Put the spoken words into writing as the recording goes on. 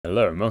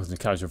Hello and welcome to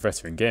Casual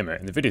Veteran Gamer.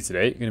 In the video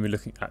today, you're going to be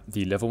looking at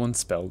the level 1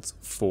 spells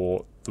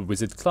for the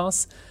wizard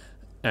class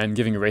and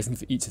giving a rating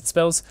for each of the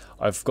spells.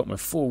 I've got my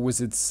 4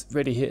 wizards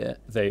ready here.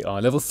 They are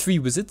level 3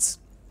 wizards,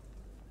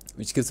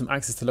 which gives them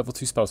access to level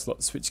 2 spell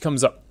slots, which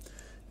comes up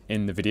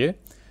in the video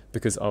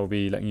because I'll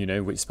be letting you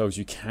know which spells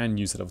you can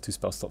use a level 2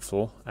 spell slot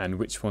for and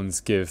which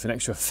ones give an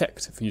extra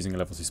effect for using a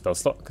level 2 spell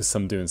slot, because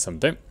some do and some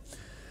don't.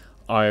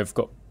 I've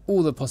got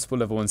all the possible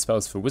level 1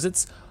 spells for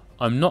wizards.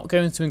 I'm not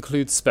going to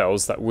include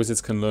spells that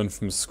wizards can learn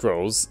from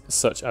scrolls,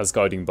 such as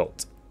Guiding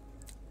Bolt,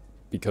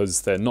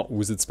 because they're not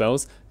wizard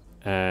spells,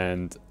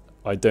 and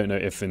I don't know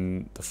if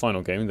in the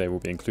final game they will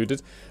be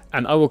included.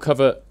 And I will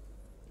cover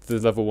the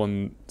level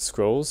 1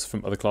 scrolls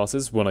from other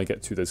classes when I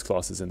get to those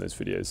classes in those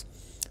videos.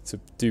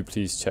 So do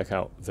please check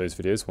out those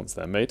videos once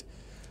they're made.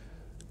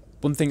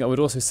 One thing I would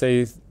also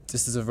say,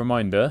 just as a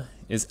reminder,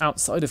 is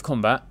outside of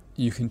combat,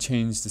 you can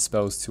change the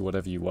spells to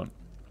whatever you want.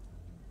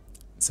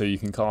 So you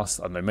can cast,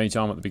 I don't know, Mage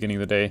Armour at the beginning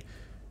of the day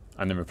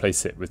and then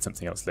replace it with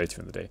something else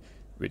later in the day,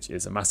 which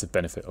is a massive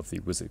benefit of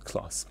the wizard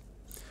class.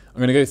 I'm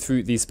going to go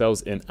through these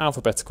spells in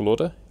alphabetical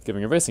order,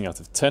 giving a rating out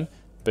of 10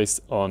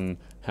 based on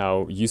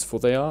how useful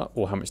they are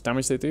or how much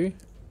damage they do,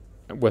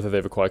 whether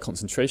they require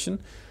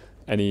concentration,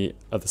 any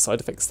other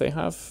side effects they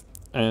have,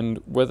 and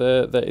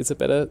whether there is a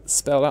better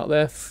spell out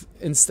there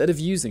instead of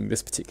using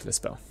this particular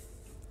spell.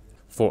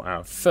 For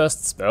our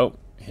first spell,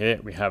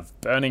 here we have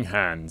Burning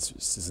Hands,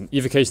 which is an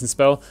evocation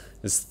spell.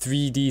 There's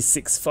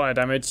 3d6 fire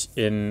damage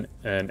in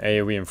an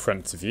AoE in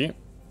front of you,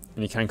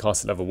 and you can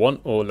cast at level 1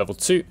 or level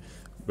 2,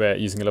 where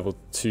using a level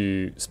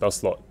 2 spell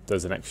slot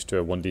does an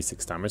extra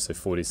 1d6 damage, so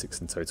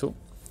 4d6 in total.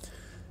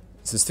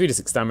 So it's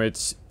 3d6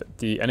 damage, but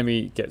the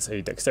enemy gets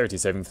a dexterity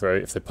saving throw.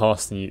 If they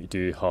pass, then you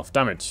do half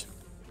damage.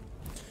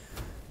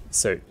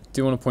 So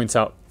do want to point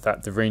out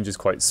that the range is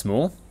quite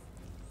small,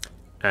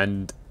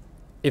 and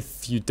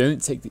if you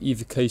don't take the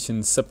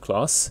evocation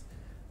subclass,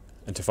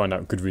 and to find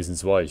out good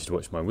reasons why, you should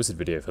watch my wizard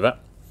video for that,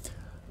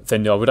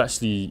 then I would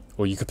actually,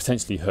 or you could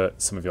potentially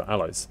hurt some of your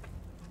allies.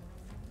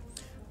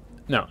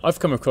 Now, I've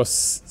come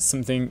across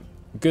something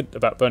good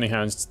about Burning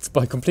Hands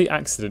by complete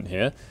accident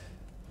here.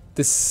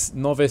 This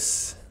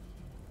novice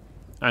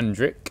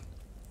Andric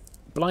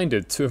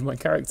blinded 2 of my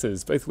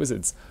characters, both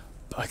wizards,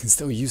 but I can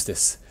still use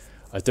this.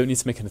 I don't need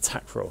to make an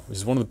attack roll, which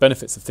is one of the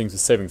benefits of things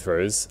with saving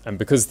throws, and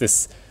because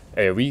this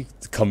AoE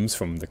comes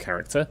from the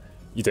character,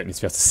 you don't need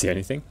to be able to see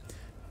anything.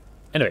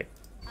 Anyway,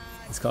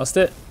 let's cast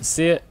it,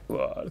 see it.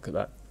 Whoa, look at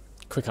that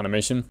quick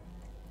animation.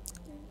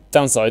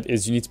 Downside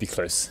is you need to be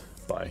close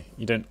by.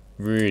 You don't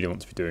really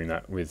want to be doing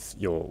that with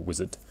your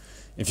wizard,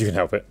 if you can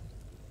help it.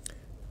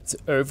 So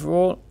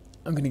overall,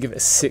 I'm going to give it a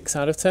 6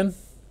 out of 10.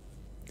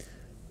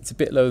 It's a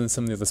bit lower than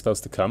some of the other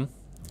spells to come.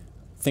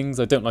 Things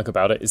I don't like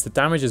about it is the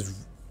damage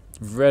is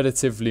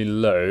relatively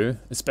low,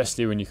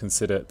 especially when you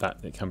consider that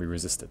it can be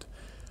resisted.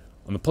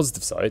 On the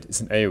positive side, it's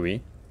an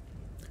AoE,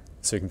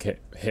 so you can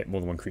hit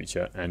more than one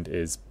creature and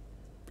is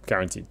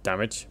guaranteed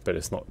damage, but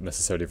it's not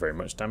necessarily very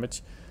much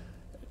damage.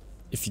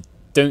 If you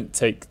don't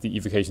take the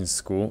evocation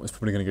score, it's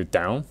probably going to go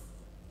down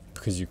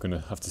because you're going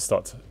to have to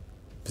start to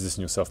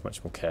position yourself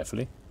much more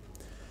carefully.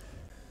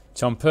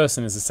 Charm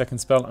Person is the second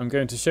spell I'm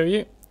going to show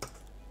you.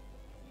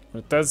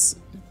 It does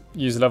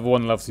use a level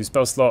 1 and level 2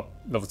 spell slot.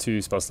 Level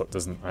 2 spell slot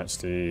doesn't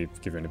actually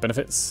give you any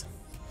benefits.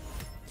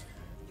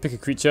 Pick a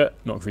creature,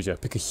 not a creature,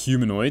 pick a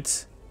humanoid,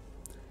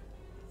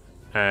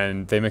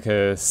 and they make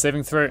a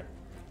saving throw.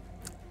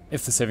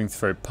 If the saving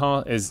throw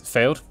is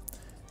failed,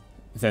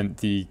 then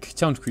the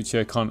charmed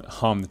creature can't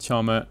harm the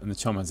charmer, and the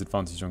charmer has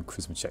advantage on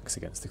charisma checks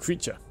against the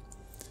creature.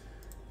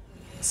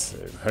 So,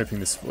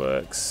 hoping this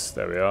works.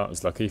 There we are, I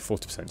was lucky,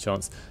 40%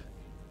 chance.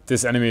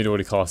 This enemy had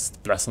already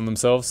cast Bless on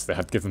themselves. They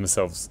had given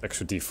themselves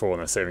extra d4 on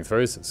their saving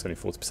throws, so it's only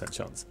 40%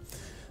 chance.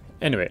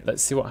 Anyway,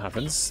 let's see what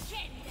happens.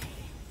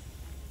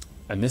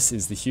 And this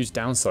is the huge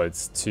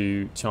downsides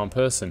to Charm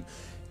Person.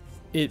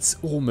 It's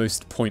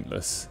almost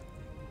pointless.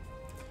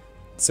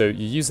 So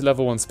you use a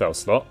level 1 spell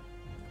slot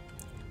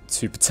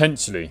to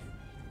potentially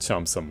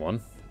charm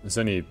someone. There's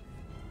only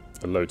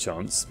a low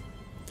chance.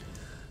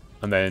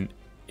 And then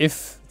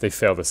if they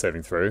fail their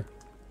saving throw,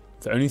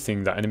 the only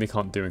thing that enemy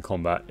can't do in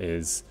combat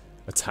is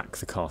attack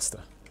the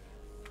caster.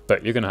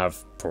 But you're going to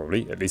have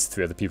probably at least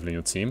 3 other people in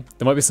your team.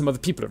 There might be some other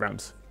people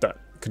around that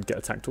could get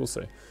attacked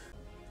also.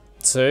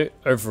 So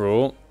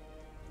overall,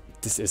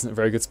 this isn't a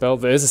very good spell.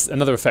 There is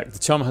another effect. The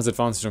charmer has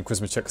advantage on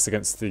charisma checks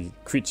against the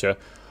creature.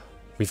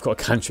 We've got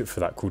a cantrip for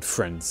that called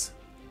Friends.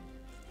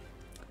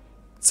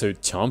 So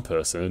Charm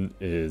Person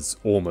is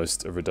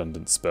almost a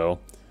redundant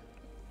spell.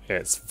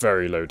 It's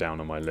very low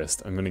down on my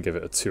list. I'm going to give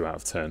it a 2 out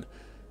of 10.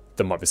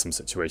 There might be some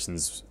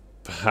situations,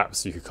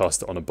 perhaps you could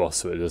cast it on a boss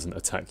so it doesn't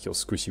attack your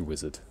squishy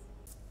wizard.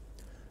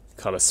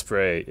 Colour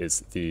Spray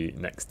is the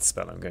next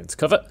spell I'm going to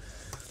cover.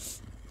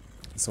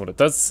 So what it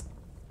does: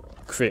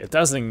 create a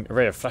dazzling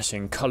array of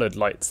flashing coloured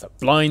lights that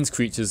blinds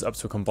creatures up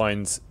to a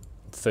combined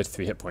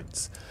 33 hit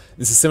points.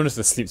 This is similar to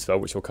the sleep spell,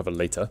 which we'll cover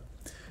later.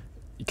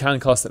 You can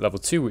cast at level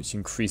 2, which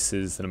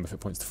increases the number of hit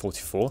points to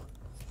 44.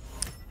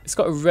 It's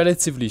got a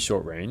relatively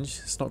short range,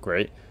 it's not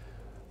great,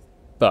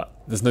 but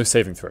there's no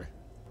saving throw.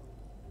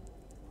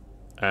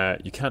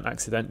 You can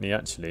accidentally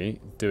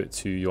actually do it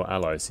to your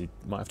allies, so you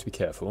might have to be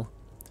careful.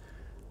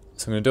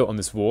 So I'm going to do it on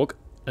this warg,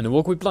 and the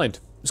warg will be blind.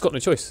 It's got no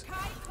choice.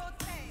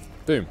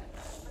 Boom.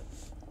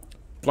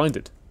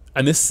 Blinded.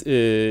 And this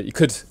you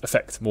could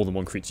affect more than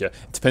one creature.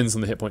 It depends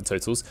on the hit point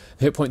totals.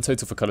 The hit point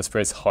total for colour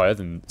spray is higher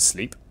than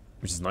sleep,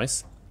 which is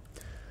nice.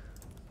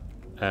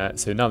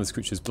 So now this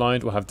creature is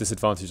blind, we'll have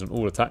disadvantage on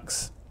all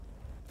attacks.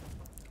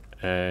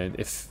 And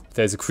if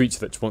there's a creature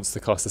that wants to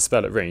cast a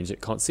spell at range,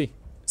 it can't see.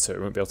 So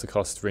it won't be able to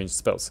cast ranged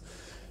spells.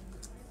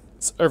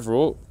 So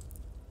overall,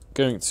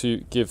 going to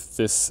give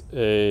this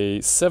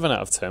a 7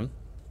 out of 10.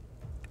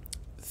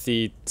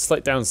 The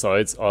slight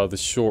downsides are the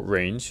short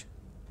range,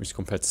 which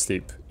compared to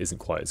sleep isn't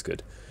quite as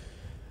good.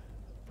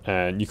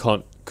 And you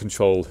can't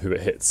control who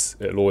it hits.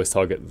 It'll always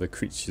target the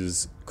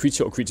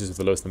creature or creatures with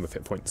the lowest number of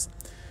hit points.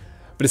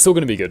 But it's still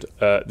going to be good.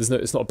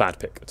 It's not a bad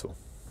pick at all.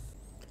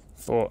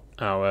 For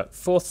our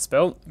fourth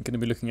spell, I'm going to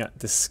be looking at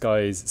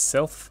Disguise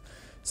Self.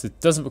 So it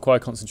doesn't require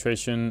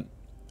concentration.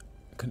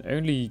 I can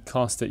only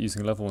cast it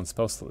using a level 1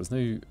 spell slot. There's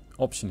no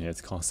option here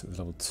to cast it with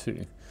level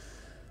 2.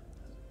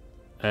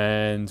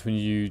 And when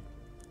you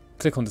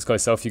click on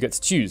Disguise Self, you get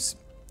to choose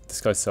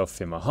Disguise Self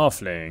female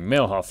halfling,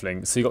 male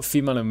halfling. So you've got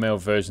female and male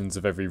versions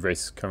of every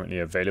race currently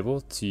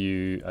available to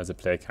you as a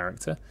player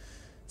character.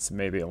 So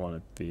maybe I want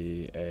to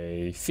be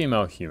a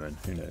female human,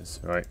 who knows,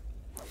 right?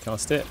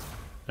 Cast it,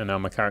 and now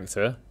my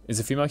character is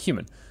a female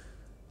human.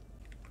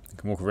 I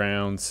can walk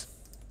around,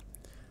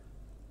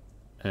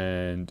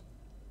 and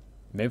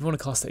maybe I want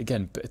to cast it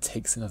again, but it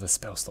takes another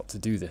spell slot to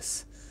do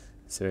this.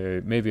 So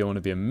maybe I want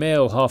to be a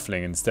male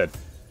halfling instead.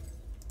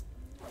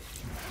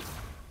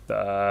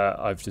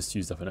 I've just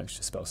used up an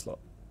extra spell slot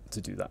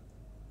to do that.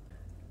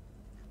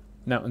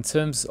 Now, in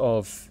terms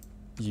of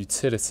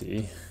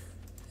utility,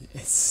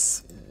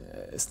 it's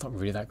not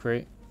really that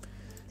great.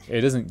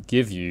 It doesn't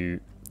give you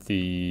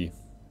the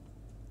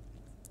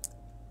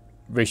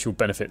racial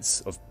benefits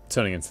of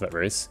turning into that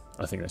race.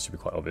 I think that should be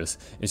quite obvious.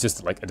 It's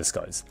just like a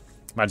disguise,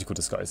 magical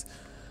disguise.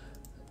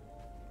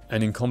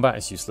 And in combat,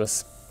 it's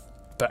useless.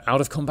 But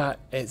out of combat,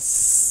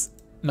 it's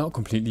not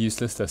completely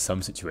useless. There's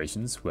some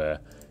situations where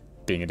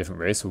being a different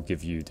race will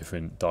give you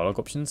different dialogue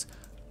options,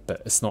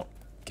 but it's not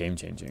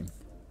game-changing.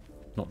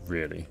 Not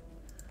really.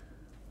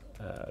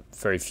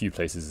 Very few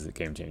places is it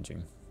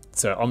game-changing.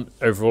 So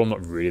overall, I'm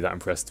not really that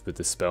impressed with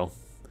this spell,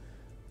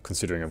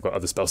 considering I've got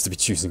other spells to be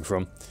choosing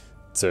from.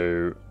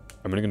 So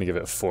I'm only going to give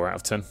it a 4 out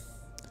of 10.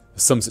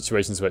 There's some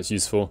situations where it's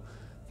useful,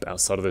 but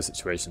outside of those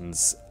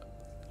situations,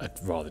 I'd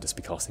rather just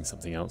be casting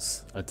something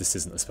else. This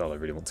isn't a spell I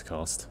really want to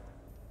cast.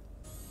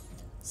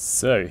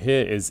 So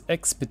here is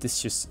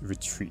Expeditious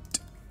Retreat.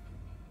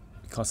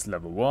 Cast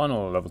level 1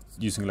 or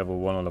using level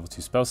 1 or level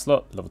 2 spell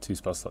slot. Level 2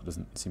 spell slot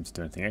doesn't seem to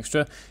do anything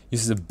extra.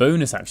 Uses a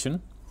bonus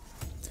action,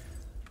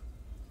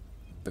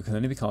 but can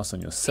only be cast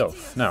on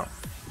yourself. Now,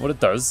 what it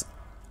does,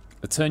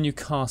 the turn you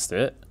cast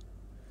it,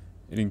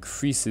 it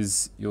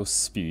increases your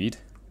speed.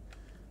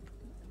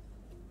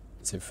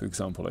 So for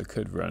example, I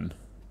could run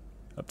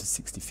up to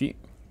 60 feet.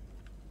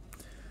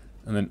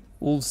 And then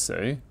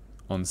also,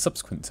 on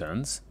subsequent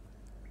turns,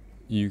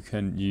 you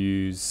can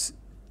use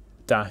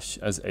dash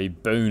as a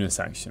bonus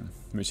action,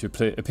 which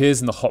appears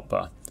in the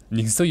hotbar. And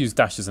you can still use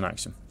dash as an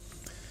action.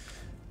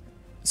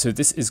 So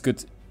this is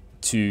good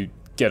to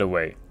get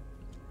away.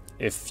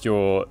 If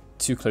you're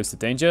too close to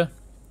danger,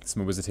 so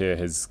my wizard here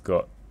has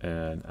got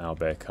an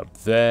owlbear cub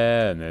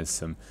there, and there's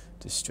some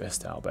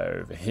distressed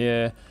owlbear over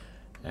here,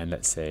 and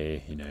let's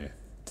say, you know,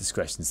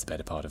 discretion's the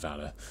better part of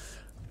valor.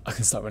 I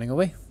can start running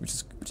away, which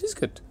is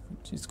good,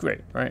 which is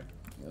great, right?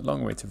 A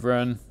long way to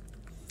run.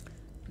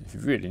 If you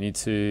really need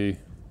to,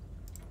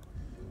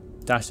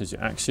 dash as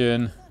your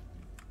action,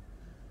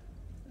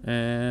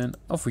 and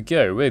off we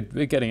go. We're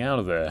getting out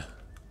of there.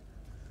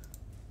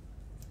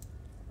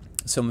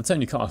 So on the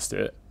turn you cast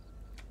it,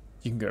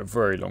 you can go a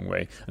very long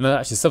way. And then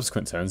actually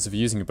subsequent turns, if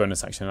you're using a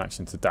bonus action and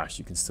action to dash,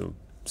 you can still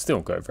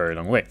go a very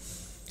long way.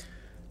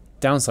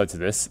 Downside to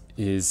this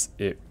is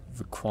it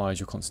requires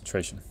your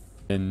concentration.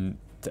 And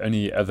the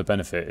only other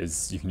benefit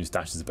is you can use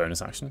dash as a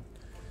bonus action.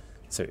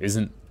 So it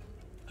isn't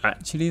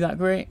actually that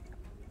great.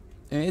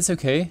 It's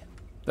okay,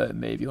 but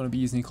maybe you want to be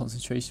using your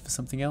concentration for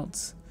something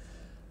else.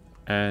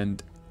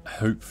 And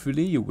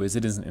hopefully your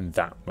wizard isn't in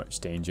that much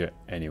danger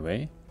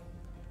anyway.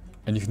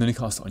 And you can only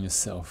cast it on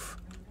yourself.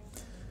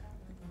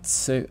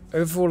 So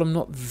overall, I'm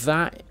not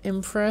that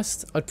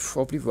impressed. I'd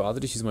probably rather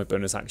just use my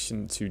bonus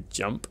action to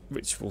jump,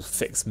 which will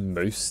fix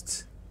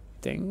most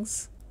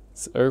things.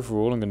 So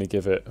overall, I'm going to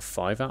give it a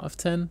 5 out of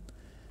 10.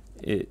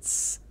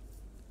 It's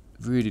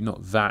really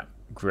not that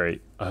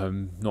great.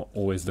 I'm not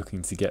always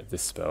looking to get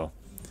this spell,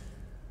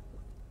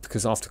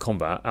 because after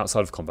combat,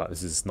 outside of combat,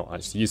 this is not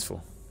actually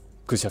useful.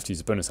 Because you have to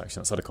use a bonus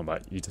action outside of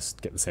combat, you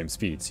just get the same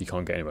speed, so you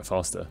can't get anywhere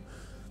faster.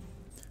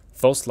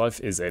 False Life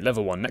is a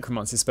level 1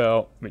 necromancy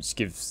spell, which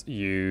gives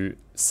you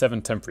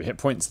 7 temporary hit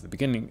points at the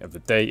beginning of the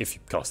day. If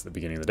you cast at the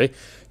beginning of the day,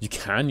 you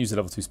can use a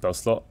level 2 spell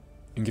slot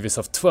and give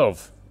yourself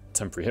 12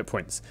 temporary hit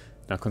points.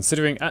 Now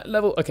considering at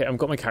level, okay, I've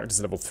got my characters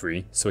at level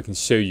 3, so I can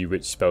show you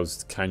which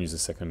spells can use a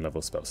second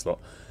level spell slot.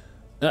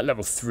 At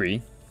level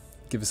 3,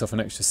 give yourself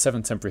an extra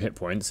 7 temporary hit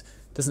points.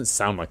 Doesn't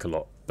sound like a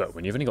lot, but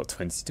when you've only got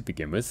 20 to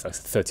begin with, that's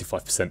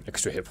 35%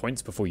 extra hit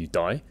points before you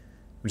die,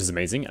 which is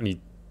amazing, and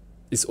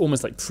it's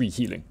almost like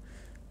pre-healing.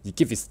 You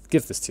give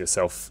this to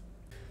yourself.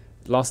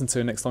 Lasts until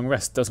your next long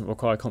rest, doesn't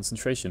require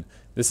concentration.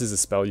 This is a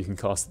spell you can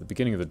cast at the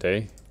beginning of the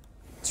day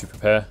to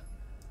prepare.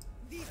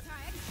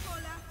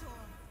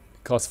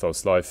 Cast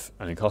False Life,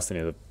 and then cast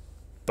any other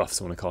buffs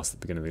I want to cast at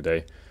the beginning of the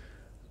day.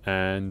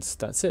 And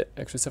that's it,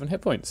 extra 7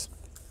 hit points.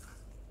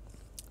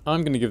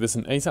 I'm going to give this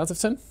an 8 out of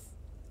 10,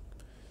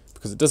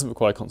 because it doesn't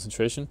require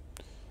concentration.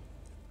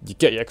 You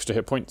get your extra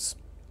hit points,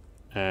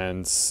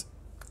 and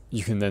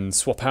you can then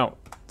swap out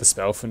the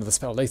spell for another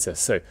spell later.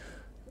 So,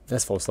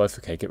 there's False Life,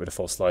 okay, get rid of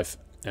False Life.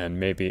 And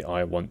maybe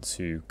I want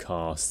to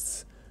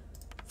cast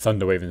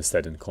Thunderwave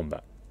instead in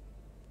combat.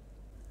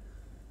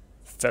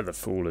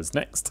 Featherfall is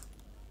next.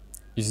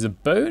 Uses a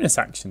bonus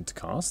action to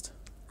cast,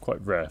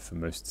 quite rare for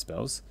most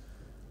spells.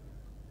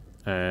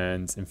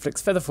 And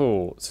inflicts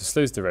Featherfall, so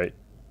slows the rate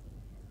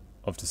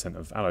of descent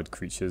of allied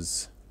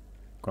creatures,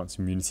 grants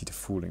immunity to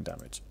falling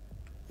damage.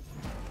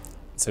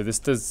 So this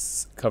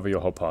does cover your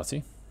whole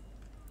party.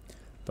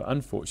 But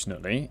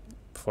unfortunately,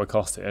 before I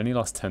cast it, it only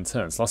lasts 10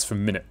 turns, lasts for a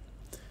minute.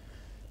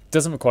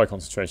 Doesn't require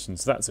concentration,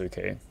 so that's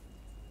okay.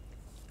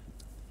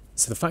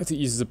 So the fact that it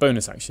uses a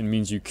bonus action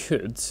means you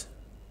could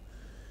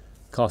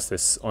cast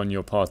this on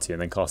your party and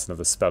then cast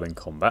another spell in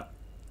combat.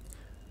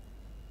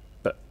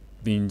 But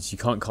means you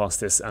can't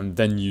cast this and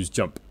then use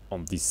jump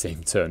on the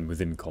same turn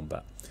within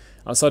combat.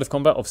 Outside of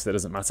combat, obviously that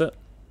doesn't matter.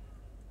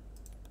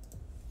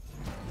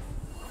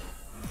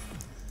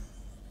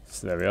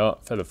 So there we are,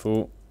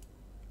 Featherfall.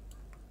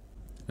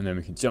 And then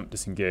we can jump,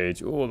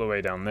 disengage all the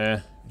way down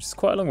there, which is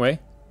quite a long way.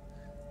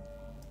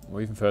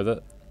 Or even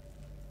further,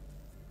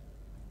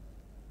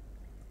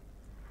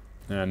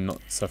 and not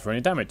suffer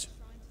any damage.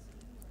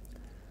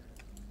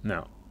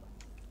 Now,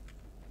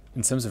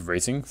 in terms of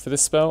rating for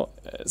this spell,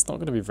 it's not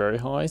going to be very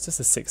high, it's just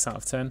a 6 out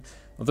of 10.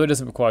 Although it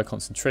doesn't require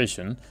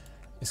concentration,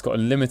 it's got a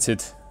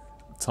limited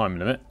time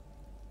limit,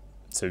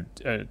 so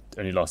it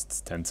only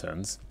lasts 10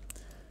 turns.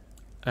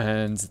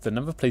 And the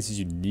number of places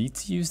you need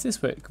to use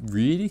this where it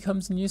really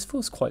comes in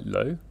useful is quite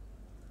low.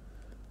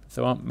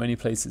 There aren't many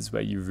places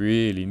where you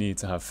really need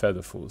to have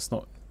Featherfall. It's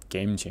not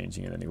game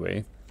changing in any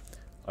way.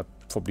 I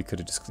probably could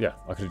have just, yeah,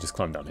 I could have just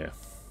climbed down here.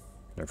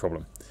 No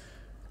problem.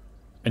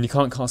 And you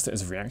can't cast it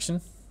as a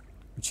reaction,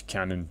 which you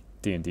can in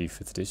D&D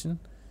 5th edition.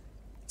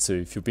 So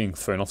if you're being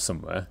thrown off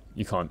somewhere,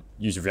 you can't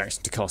use a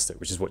reaction to cast it,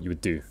 which is what you would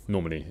do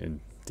normally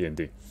in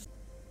D&D.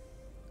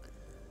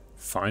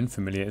 Find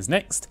Familiar is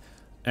next.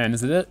 And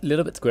there's a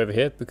little bit to go over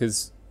here,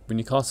 because when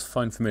you cast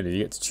Find Familiar,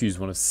 you get to choose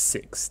one of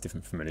 6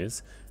 different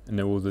familiars. And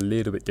they're all a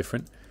little bit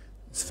different.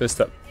 So first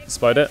up,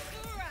 Spider.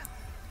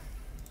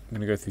 I'm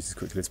going to go through this as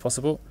quickly as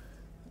possible.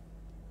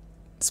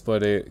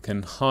 Spider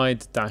can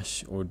hide,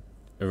 dash, or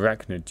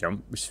arachnid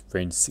jump, which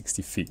range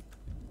 60 feet.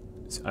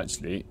 So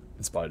actually,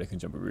 the spider can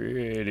jump a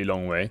really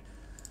long way.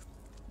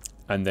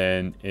 And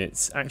then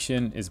its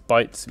action is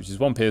bite, which is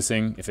 1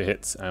 piercing if it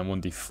hits, and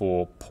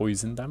 1d4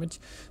 poison damage.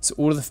 So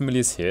all of the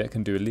familiars here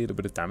can do a little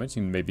bit of damage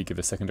and maybe give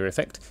a secondary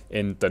effect.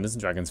 In Dungeons &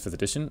 Dragons 5th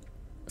edition,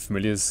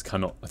 familiars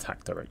cannot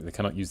attack directly. They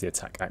cannot use the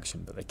attack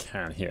action, but they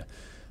can here.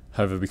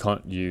 However, we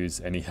can't use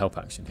any help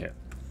action here.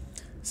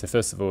 So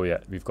first of all, yeah,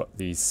 we've got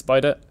the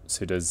spider.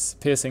 So it does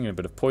piercing and a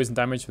bit of poison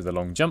damage with a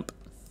long jump.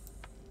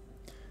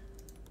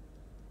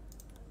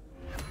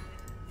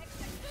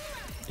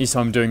 Each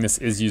time I'm doing this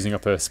is using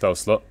up a spell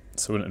slot,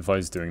 so I wouldn't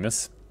advise doing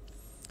this.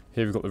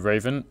 Here we've got the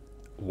Raven,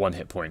 1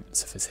 hit point,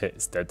 so if it's hit,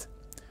 it's dead.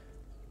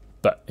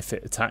 But if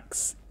it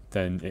attacks,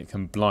 then it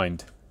can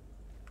blind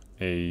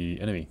an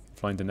enemy,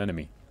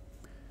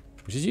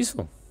 which is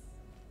useful.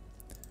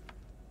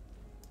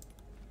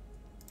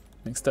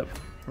 Next up,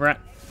 Rat.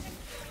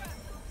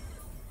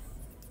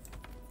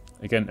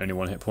 Again, only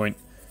 1 hit point.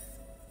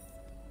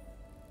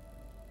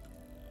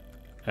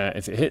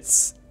 If it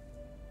hits,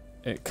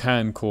 it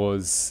can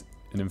cause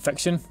an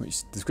infection,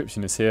 which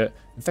description is here.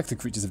 Infected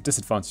creatures have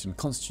disadvantage in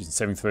Constitution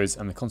saving throws,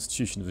 and the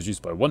Constitution is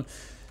reduced by 1.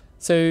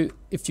 So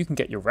if you can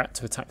get your rat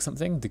to attack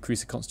something,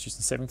 decrease a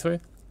Constitution saving throw,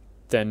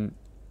 then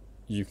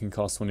you can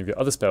cast one of your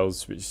other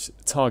spells which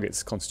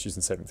targets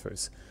Constitution saving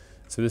throws.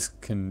 So this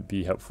can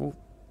be helpful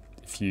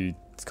if you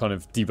kind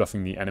of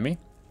debuffing the enemy.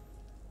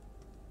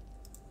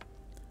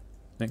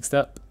 Next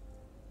up,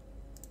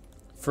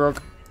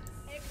 Frog.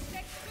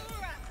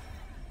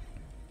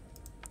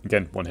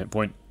 Again, 1 hit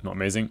point, not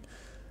amazing.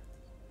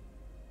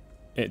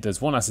 It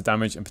does 1 acid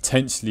damage and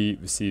potentially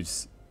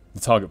receives, the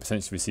target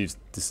potentially receives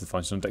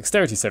disadvantage on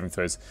dexterity saving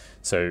throws.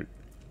 So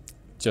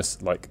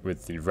just like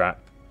with the rat,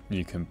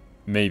 you can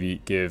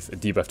maybe give a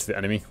debuff to the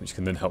enemy, which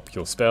can then help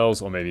your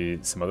spells or maybe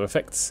some other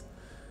effects.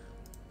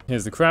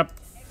 Here's the crab.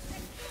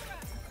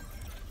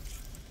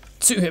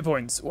 2 hit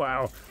points,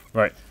 wow.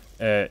 Right,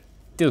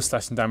 deals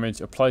slashing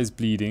damage, applies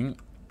bleeding,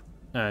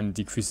 and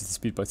decreases the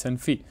speed by 10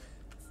 feet.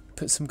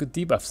 Put some good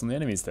debuffs on the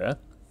enemies there.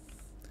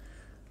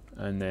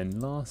 And then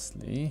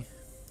lastly,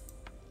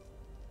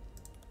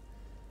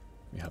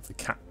 we have the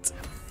cat.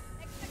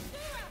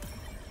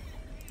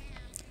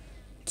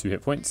 2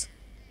 hit points.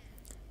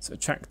 So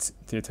attract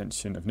the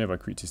attention of nearby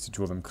creatures to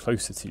draw them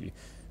closer to you.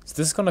 So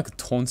this is kind of like a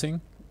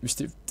taunting, which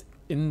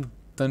in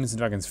Dungeons &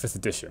 Dragons 5th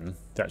edition,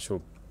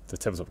 the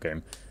tabletop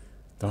game,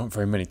 there aren't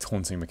very many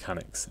taunting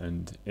mechanics,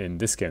 and in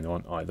this game there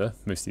aren't either.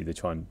 Mostly they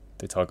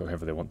target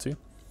whoever they want to.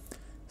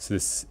 So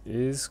this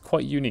is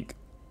quite unique.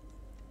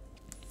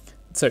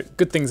 So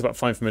good things about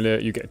Find Familiar: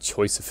 you get a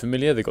choice of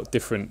familiar. They've got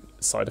different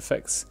side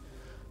effects.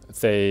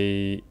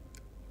 They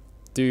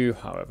do,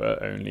 however,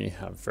 only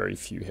have very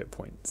few hit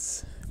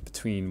points,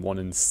 between 1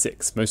 and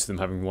 6. Most of them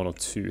having 1 or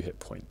 2 hit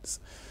points.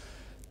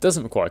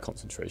 Doesn't require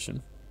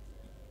concentration.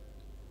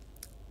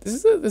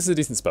 This is a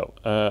decent spell.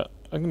 I'm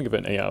going to give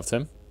it an 8 out of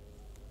 10.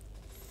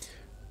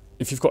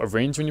 If you've got a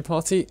ranger in your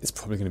party, it's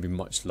probably going to be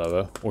much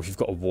lower. Or if you've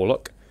got a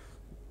warlock,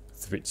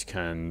 which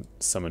can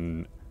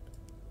summon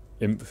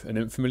an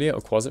imp familiar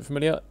or quasi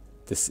familiar,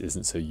 this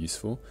isn't so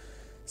useful.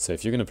 So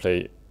if you're going to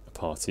play a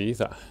party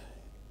that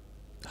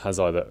has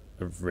either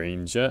a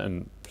ranger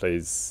and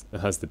has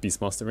the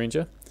Beastmaster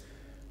Ranger,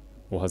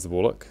 or has the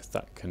warlock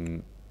that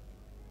can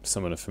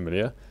summon a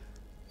familiar,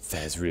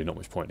 there's really not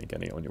much point in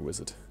getting it on your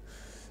wizard.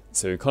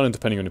 So kind of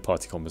depending on your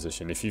party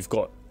composition, if you've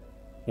got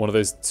one of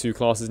those 2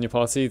 classes in your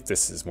party,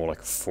 this is more like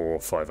a 4 or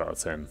 5 out of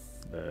 10.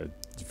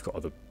 You've got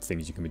other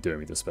things you can be doing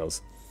with your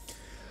spells.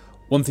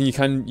 One thing you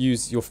can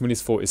use your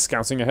familiars for is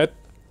scouting ahead.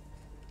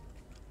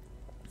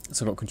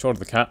 So I've got control of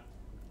the cat.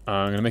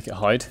 I'm going to make it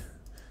hide,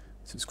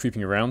 so it's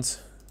creeping around.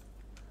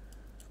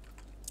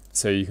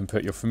 So you can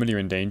put your familiar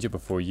in danger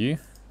before you.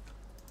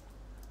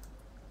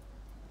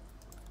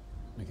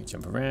 Make it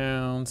jump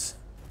around.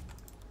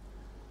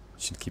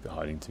 Should keep it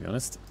hiding, to be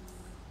honest.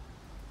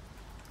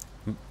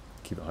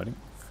 Keep it hiding.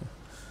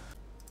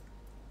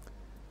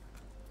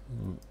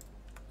 Ooh,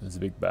 there's a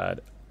big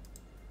bad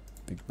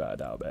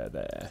owlbear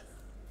there.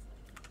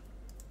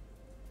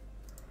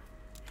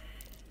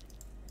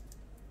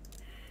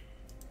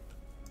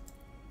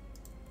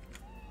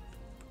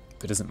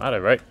 But it doesn't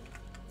matter, right?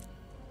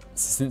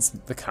 Since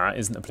the cat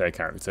isn't a player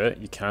character,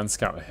 you can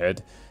scout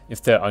ahead.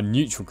 If there are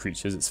neutral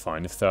creatures, it's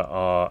fine. If there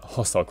are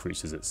hostile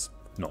creatures, it's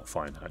not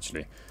fine,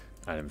 actually.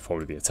 And it will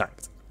probably be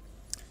attacked.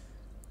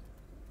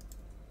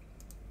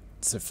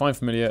 So Find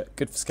Familiar,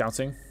 good for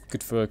scouting,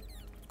 good for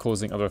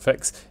causing other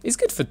effects. It's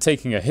good for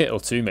taking a hit or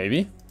 2,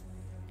 maybe,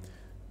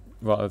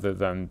 rather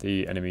than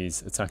the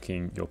enemies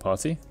attacking your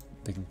party.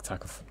 They can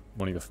attack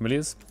one of your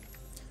familiars.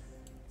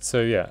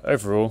 So yeah,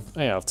 overall,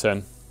 8 out of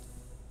 10.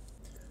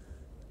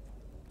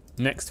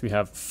 Next we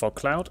have Fog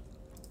Cloud.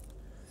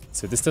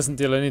 So this doesn't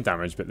deal any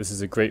damage, but this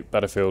is a great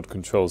battlefield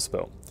control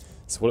spell.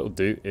 So what it will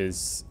do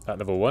is, at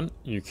level 1,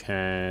 you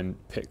can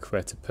pick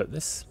where to put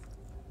this,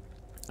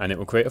 and it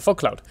will create a fog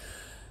cloud.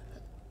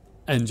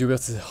 And you'll be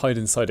able to hide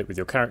inside it with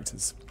your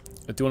characters.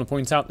 I do want to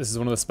point out, this is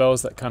one of the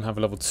spells that can have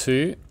a level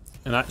 2,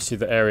 and actually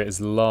the area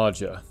is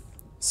larger.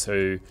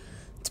 So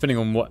depending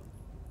on what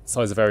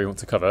size of area you want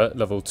to cover,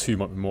 level 2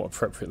 might be more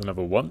appropriate than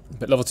level 1.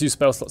 But level 2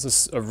 spell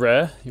slots are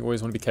rare. You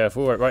always want to be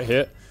careful. Right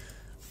here,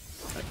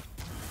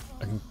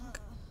 I can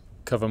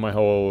cover my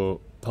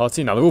whole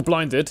party. Now they're all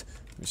blinded,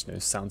 which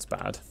sounds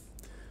bad.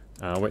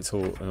 I'll wait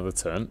till another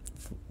turn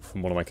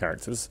from one of my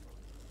characters.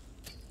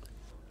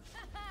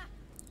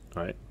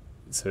 Alright,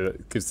 so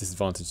that gives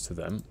disadvantage to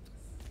them.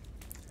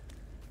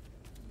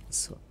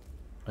 So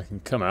I can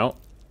come out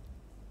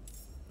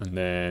and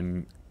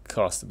then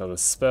cast another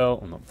spell.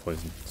 Well, not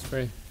poison,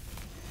 spray.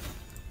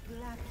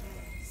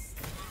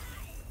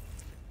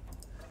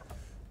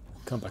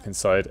 Come back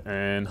inside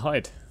and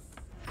hide.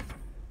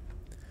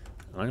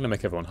 I'm going to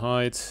make everyone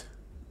hide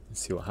and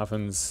see what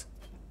happens.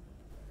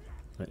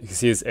 You can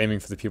see it's aiming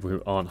for the people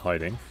who aren't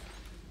hiding.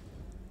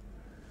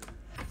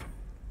 I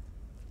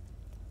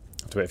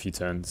have to wait a few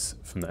turns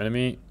from the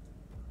enemy.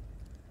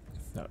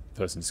 That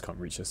person just can't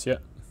reach us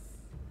yet.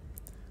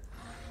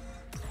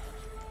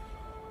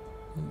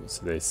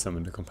 So they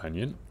summoned a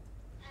companion.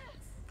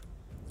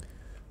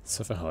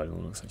 Suffer hide. Oh,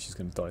 looks like she's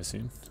going to die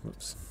soon.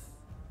 Whoops.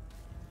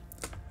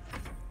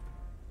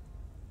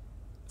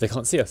 They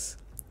can't see us.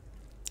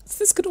 So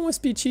this could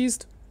almost be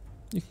cheesed.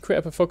 You can create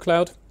up a fog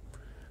cloud,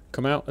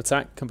 come out,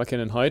 attack, come back in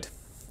and hide.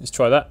 Let's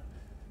try that.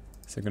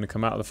 So I'm going to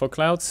come out of the fog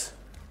clouds.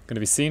 Going to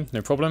be seen,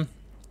 no problem.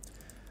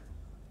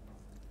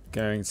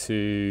 Going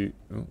to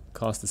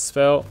cast a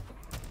spell.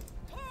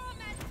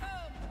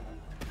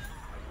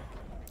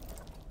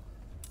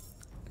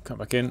 Come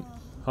back in,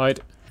 hide.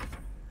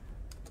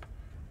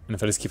 And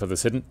if I just keep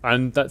others hidden,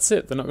 and that's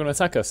it, they're not going to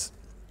attack us.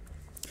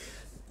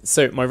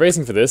 So my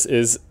rating for this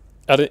is,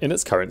 in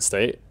its current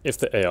state, if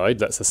the AI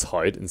lets us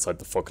hide inside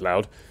the fog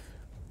cloud,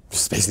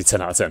 just basically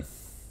 10 out of 10.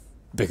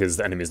 Because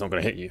the enemy is not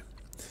going to hit you.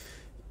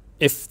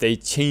 If they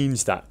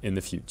change that in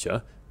the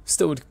future,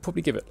 still would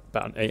probably give it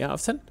about an 8 out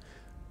of 10.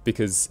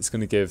 Because it's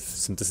going to give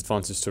some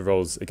disadvantage to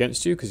rolls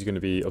against you, because you're going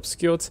to be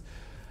obscured.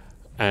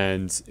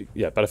 And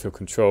yeah, battlefield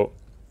control.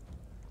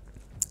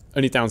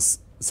 Only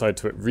downside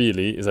to it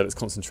really is that it's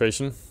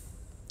concentration.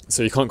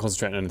 So you can't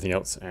concentrate on anything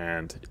else,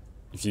 and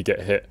if you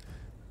get hit,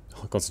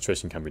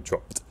 concentration can be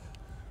dropped.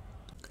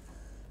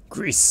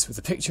 Grease with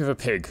a picture of a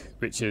pig,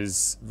 which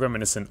is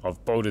reminiscent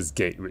of Baldur's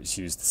Gate, which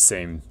used the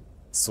same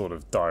sort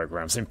of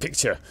diagram, same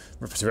picture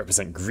to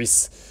represent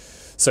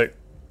Grease. So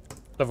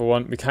level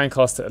 1, we can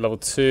cast it at level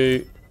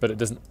 2, but it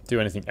doesn't do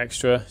anything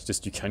extra,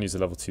 just you can use a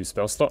level 2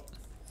 spell slot.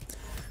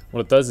 What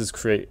it does is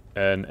create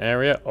an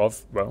area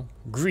of, well,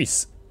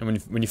 grease.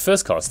 And when you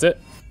first cast it,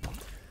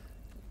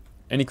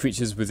 any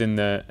creatures within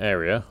the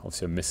area,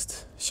 obviously a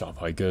missed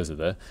sharp eye Gerza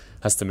there,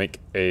 has to make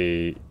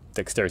a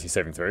dexterity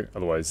saving throw,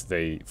 otherwise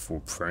they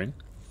fall prone.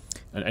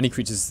 And any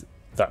creatures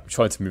that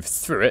try to move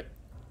through it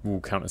will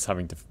count as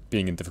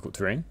being in difficult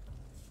terrain.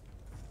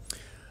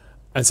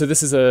 And so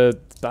this is a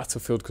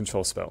battlefield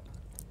control spell.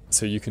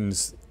 So you can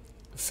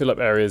fill up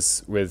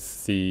areas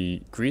with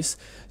the grease.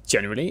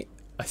 Generally,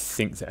 I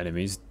think the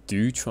enemies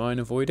do try and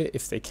avoid it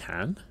if they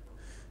can.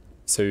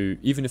 So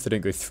even if they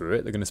don't go through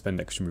it, they're going to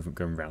spend extra movement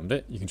going around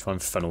it. You can try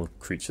and funnel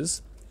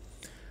creatures.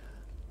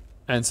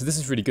 And so this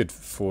is really good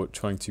for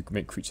trying to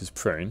make creatures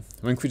prone.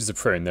 When creatures are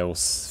prone, they will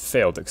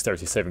fail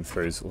dexterity saving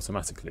throws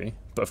automatically.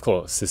 But of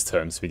course, his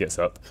turn, so he gets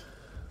up.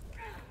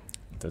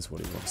 Does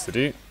what he wants to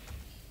do.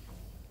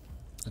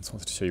 I just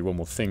wanted to show you one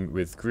more thing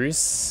with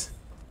grease.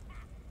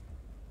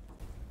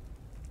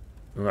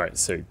 Right,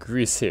 so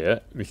grease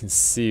here, we can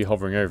see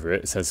hovering over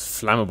it, it says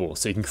flammable.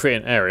 So you can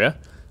create an area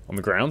on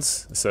the ground,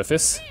 a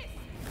surface,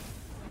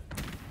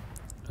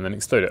 and then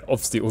explode it.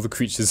 Obviously all the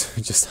creatures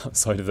are just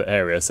outside of the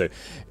area, so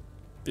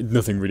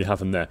nothing really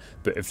happened there.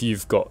 But if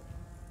you've got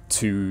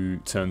 2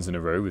 turns in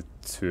a row with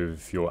 2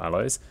 of your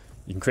allies,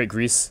 you can create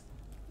grease,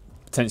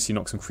 potentially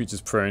knock some creatures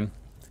prone,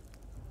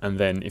 and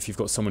then if you've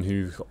got someone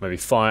who's got maybe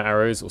fire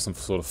arrows or some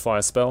sort of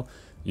fire spell,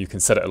 you can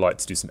set it alight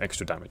to do some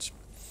extra damage.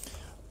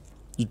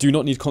 You do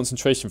not need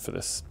concentration for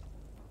this.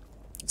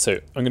 So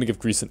I'm going to give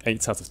grease an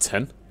 8 out of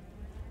 10.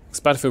 It's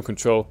battlefield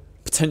control,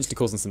 potentially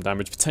causing some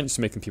damage,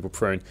 potentially making people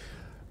prone,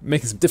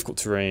 making some difficult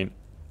terrain,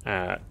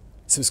 so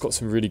it's got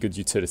some really good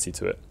utility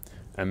to it.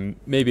 And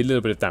maybe a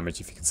little bit of damage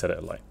if you can set it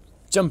alight.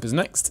 Jump is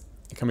next.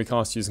 It can be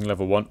cast using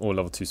level 1 or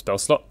level 2 spell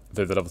slot,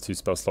 though the level 2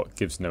 spell slot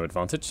gives no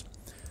advantage.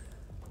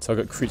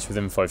 Target creature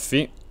within 5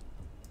 feet.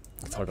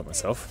 Target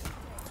myself.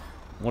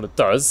 What it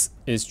does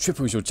is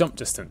triples your jump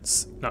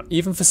distance. Now,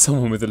 even for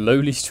someone with a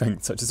lowly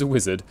strength, such as a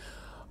wizard,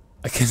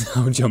 I can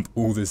now jump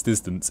all this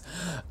distance,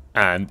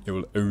 and it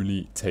will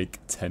only take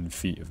 10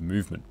 feet of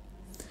movement.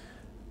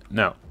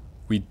 Now,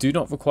 we do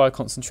not require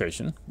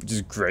concentration, which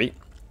is great,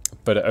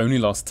 but it only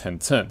lasts 10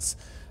 turns.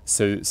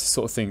 So it's the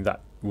sort of thing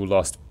that will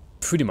last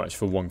pretty much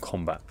for one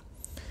combat.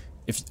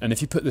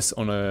 If you put this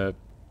on a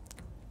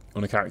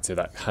character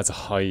that has a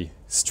high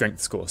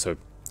strength score, so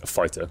a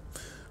fighter,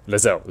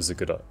 Lezelle is a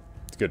good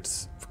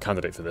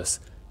candidate for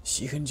this.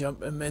 She can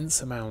jump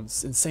immense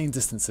amounts, insane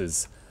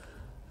distances.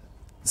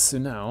 So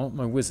now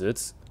my wizard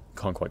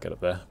can't quite get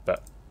up there,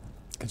 but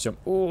can jump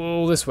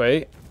all this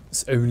way.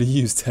 It's only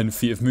used 10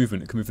 feet of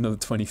movement. It can move another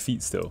 20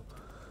 feet still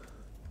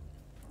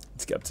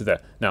to get up to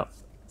there. Now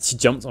she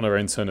jumped on her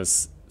own turn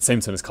same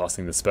turn as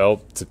casting the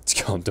spell.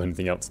 She can't do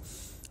anything else.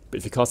 But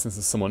if you cast this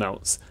to someone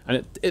else,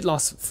 and it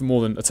lasts for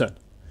more than a turn,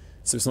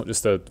 so it's not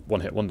just a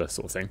one-hit wonder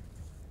sort of thing.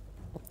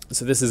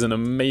 So this is an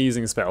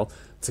amazing spell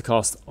to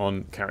cast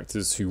on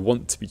characters who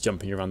want to be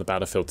jumping around the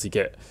battlefield to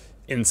get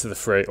into the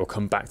fray or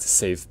come back to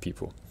save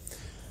people.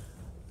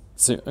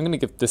 So I'm going to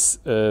give this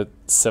a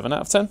 7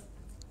 out of 10.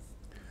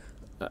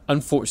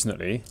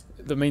 Unfortunately,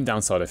 the main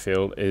downside I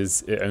feel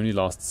is it only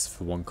lasts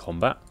for one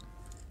combat.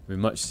 It would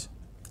be much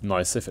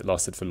nicer if it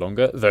lasted for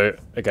longer, though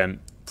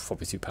again,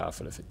 probably too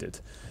powerful if it did.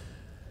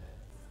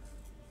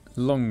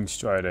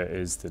 Longstrider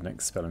is the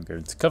next spell I'm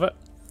going to cover.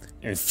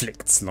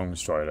 Inflicts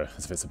Longstrider,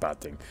 as if it's a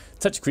bad thing.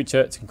 Touch a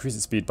creature to increase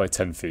its speed by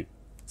 10 feet.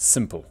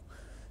 Simple.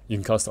 You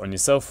can cast it on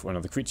yourself or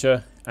another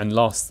creature, and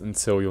last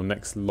until your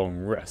next long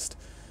rest.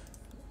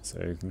 So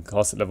you can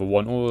cast it level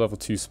 1 or level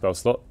 2 spell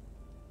slot,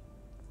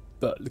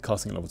 but the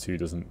casting at level 2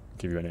 doesn't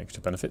give you any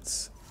extra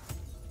benefits.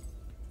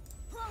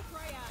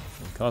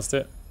 You cast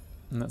it,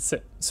 and that's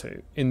it.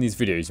 So in these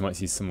videos you might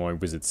see some of my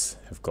wizards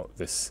have got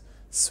this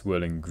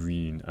swirling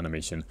green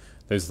animation.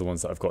 Those are the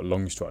ones that I've got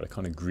Longstrider,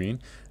 kind of green.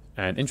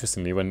 And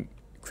interestingly, when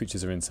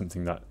creatures are in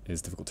something that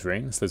is difficult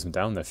terrain, it slows them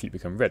down, their feet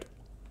become red.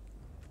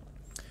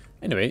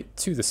 Anyway,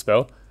 to the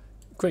spell,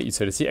 great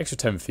utility, extra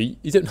 10 feet.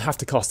 You don't have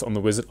to cast it on the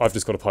wizard. I've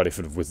just got a party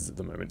full of wizards at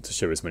the moment to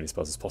show as many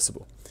spells as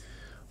possible.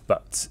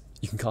 But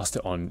you can cast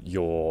it on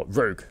your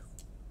rogue,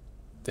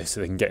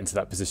 so they can get into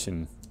that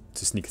position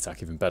to sneak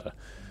attack even better,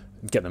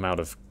 and get them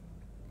out of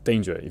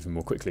danger even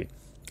more quickly.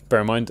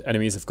 Bear in mind,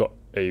 enemies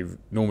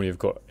normally have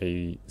got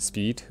a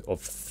speed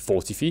of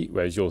 40 feet,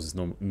 whereas yours is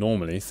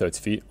normally 30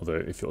 feet, although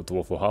if you're a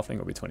dwarf or halfling,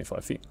 it'll be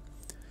 25 feet.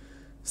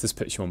 So this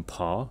puts you on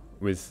par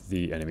with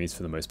the enemies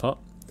for the most part,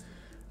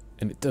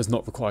 and it does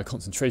not require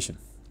concentration.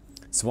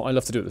 So what I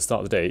love to do at the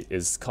start of the day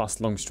is cast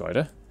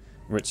Longstrider,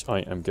 which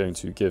I am going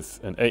to give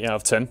an 8 out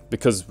of 10,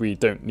 because we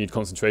don't need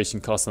concentration,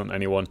 cast it on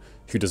anyone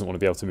who doesn't want to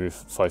be able to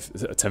move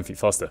 10 feet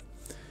faster.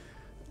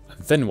 And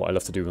then what I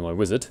love to do with my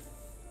wizard,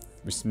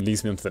 which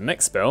leads me on to the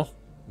next spell,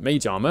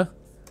 Mage Armour,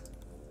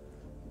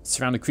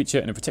 Surrounded creature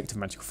in a protective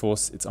magical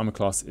force, its armor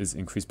class is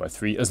increased by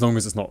 3 as long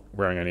as it's not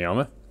wearing any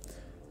armor.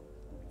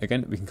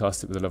 Again, we can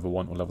cast it with a level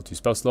 1 or level 2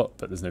 spell slot,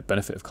 but there's no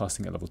benefit of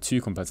casting at level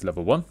 2 compared to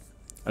level 1.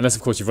 Unless,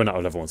 of course, you've run out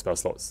of level 1 spell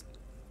slots.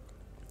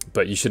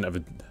 But you shouldn't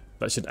have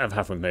that shouldn't ever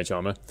happen with Mage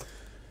Armour.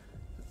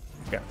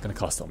 Yeah, I'm going to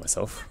cast it on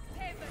myself.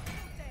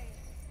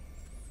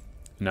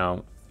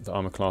 Now, the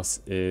armor class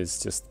is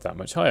just that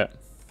much higher.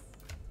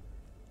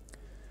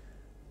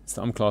 So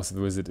the armor class of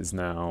the wizard is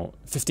now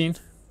 15,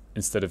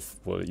 instead of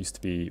what it used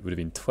to be, would have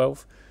been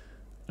 12.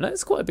 And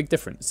that's quite a big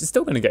difference. You're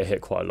still going to get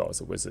hit quite a lot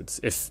as a wizard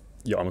if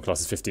your armor class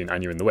is 15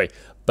 and you're in the way.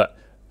 But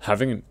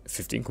having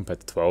 15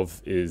 compared to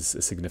 12 is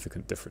a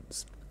significant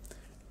difference.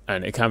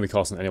 And it can be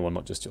cast on anyone,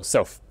 not just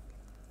yourself.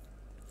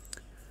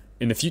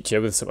 In the future,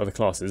 with some other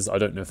classes, I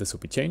don't know if this will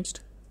be changed,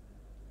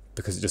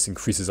 because it just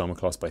increases armor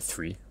class by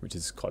 3, which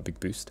is quite a big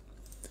boost.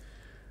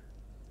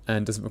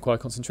 And doesn't require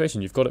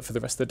concentration. You've got it for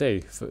the rest of the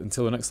day,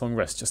 until the next long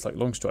rest, just like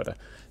Longstrider.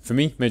 For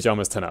me, Mage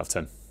Armour is 10 out of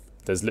 10.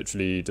 There's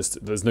literally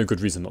there's no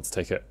good reason not to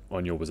take it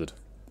on your wizard.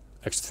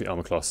 Extra 3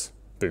 armor class,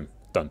 boom,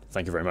 done.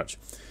 Thank you very much.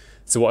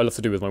 So what I love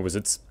to do with my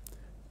wizards,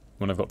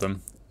 when I've got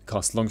them,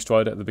 cast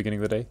Longstrider at the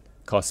beginning of the day,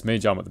 cast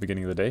Mage Armour at the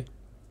beginning of the day,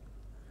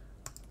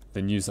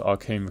 then use the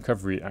Arcane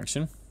Recovery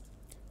action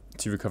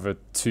to recover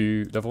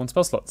 2 level 1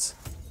 spell slots.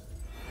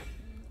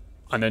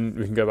 And then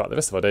we can go about the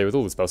rest of our day with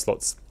all the spell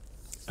slots.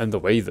 And the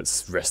way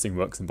that resting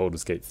works in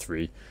Baldur's Gate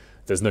 3,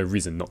 there's no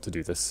reason not to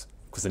do this,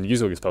 because then you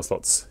use all your spell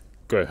slots,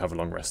 go have a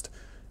long rest,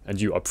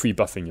 and you are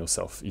pre-buffing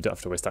yourself. You don't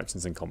have to waste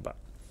actions in combat.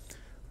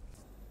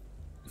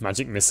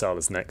 Magic Missile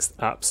is next.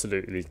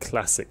 Absolutely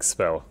classic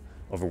spell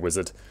of a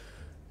wizard.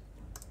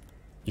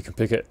 You can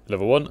pick it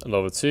level 1 and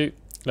level 2.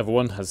 Level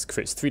 1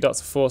 creates 3 darts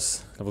of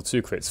force. Level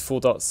 2 creates 4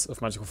 darts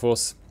of magical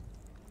force.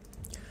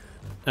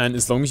 And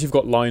as long as you've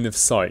got line of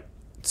sight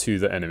to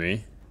the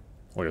enemy,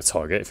 or your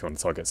target, if you want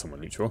to target someone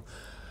neutral,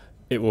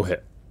 it will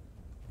hit.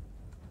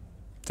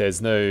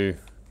 There's no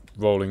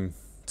rolling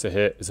to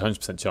hit. It's a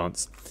 100%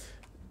 chance.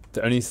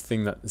 The only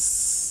thing that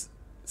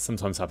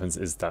sometimes happens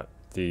is that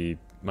the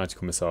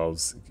magical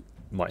missiles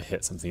might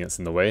hit something that's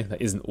in the way.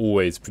 That isn't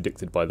always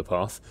predicted by the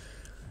path,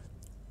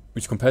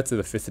 which compared to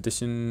the 5th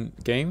edition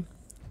game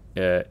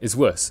is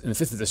worse. In the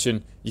 5th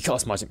edition, you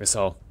cast magic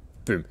missile,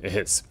 boom, it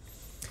hits.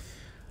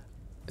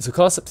 So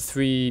cast up to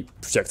 3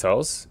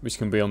 projectiles, which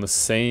can be on the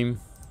same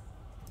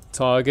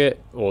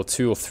target or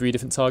 2 or 3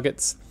 different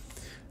targets.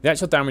 The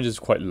actual damage is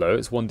quite low.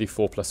 It's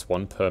 1d4 plus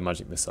 1 per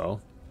magic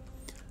missile.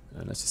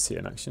 And let's just see it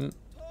in action.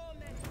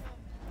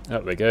 There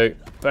they go.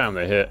 Bam,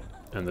 they hit,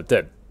 and they're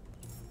dead.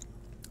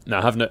 Now,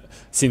 I haven't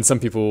seen some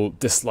people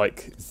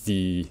dislike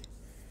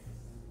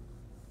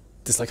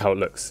how it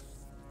looks,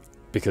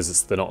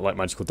 because they're not like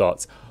magical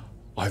darts.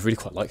 I really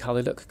quite like how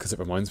they look, because it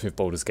reminds me of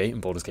Baldur's Gate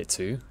and Baldur's Gate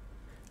 2.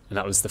 And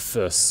that was the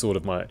first sort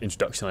of my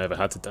introduction I ever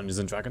had to Dungeons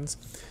and Dragons.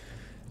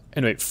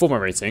 Anyway, for my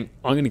rating,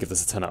 I'm going to give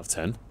this a 10 out of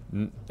 10.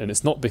 And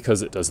it's not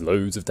because it does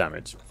loads of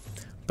damage,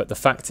 but the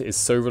fact it is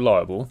so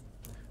reliable,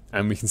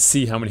 and we can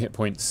see how many hit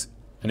points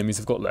enemies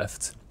have got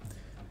left.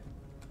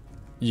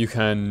 You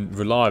can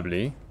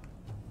reliably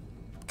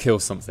kill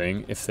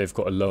something if they've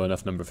got a low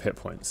enough number of hit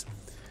points.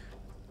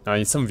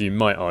 Now, some of you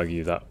might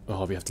argue that,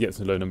 oh, we have to get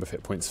to a low number of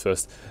hit points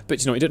first. But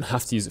you know, you don't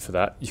have to use it for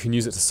that. You can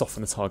use it to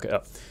soften the target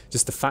up.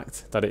 Just the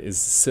fact that it is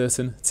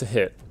certain to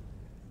hit,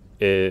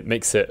 it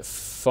makes it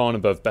far and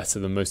above better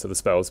than most other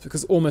spells,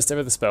 because almost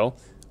every other spell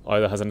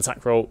either has an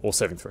attack roll or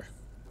saving throw.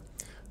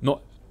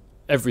 Not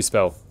every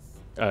spell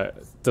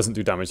doesn't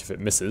do damage if it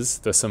misses.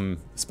 There's some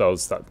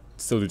spells that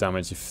still do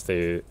damage if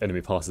the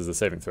enemy passes a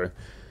saving throw.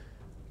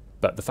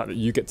 But the fact that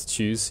you get to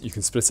choose, you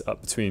can split it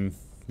up between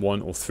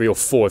 1 or 3 or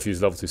 4 if you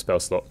use a level 2 spell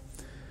slot,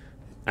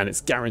 and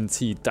it's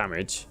guaranteed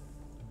damage,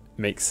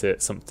 makes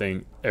it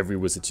something every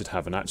wizard should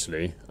have. And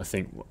actually, I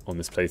think on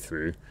this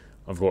playthrough,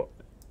 I've got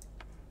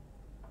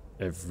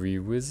every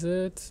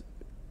wizard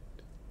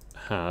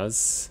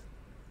has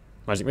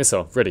Magic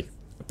Missile ready,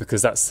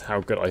 because that's how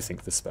good I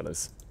think this spell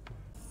is.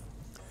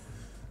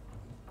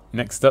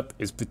 Next up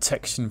is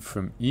Protection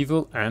from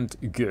Evil and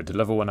Good,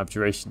 level 1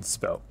 Abjuration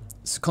spell.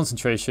 It's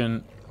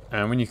concentration,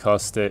 and when you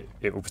cast it,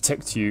 it will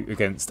protect you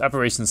against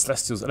aberrations,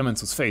 celestials,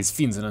 elementals, fays,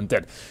 fiends, and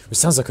undead, which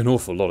sounds like an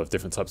awful lot of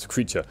different types of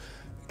creature.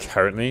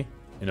 Currently,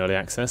 in early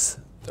access,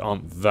 there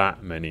aren't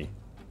that many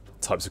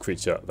types of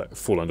creature that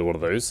fall under one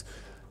of those.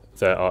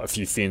 There are a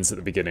few fiends at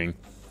the beginning.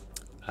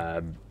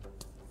 I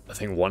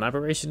think 1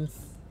 aberration.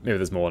 Maybe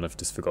there's more, and I've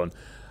just forgotten.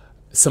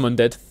 Some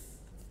undead.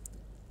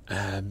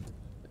 I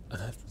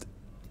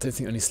don't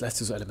think any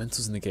celestials or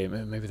elementals in the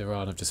game. Maybe there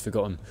are, and I've just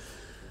forgotten.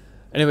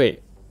 Anyway,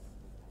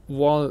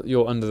 while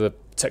you're under the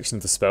protection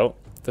of the spell,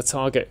 the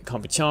target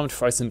can't be charmed,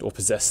 frightened, or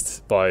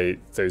possessed by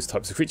those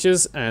types of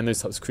creatures, and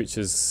those types of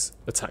creatures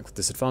attack with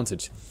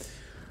disadvantage.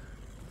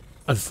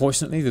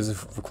 Unfortunately,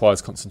 this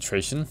requires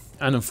concentration,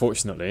 and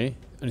unfortunately,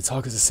 only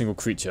targets a single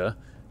creature,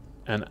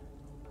 and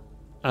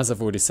as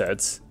I've already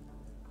said,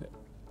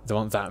 there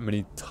aren't that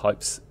many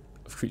types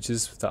of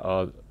creatures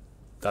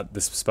that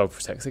this spell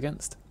protects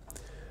against.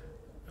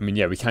 I mean,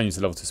 yeah, we can use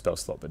a level 2 spell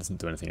slot, but it doesn't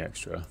do anything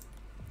extra.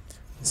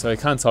 So I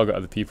can target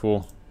other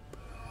people,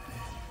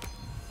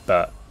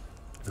 but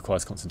it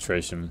requires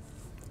concentration.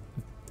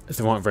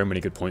 There aren't very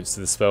many good points to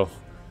the spell,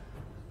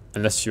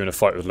 unless you're in a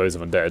fight with loads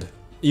of undead.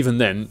 Even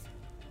then,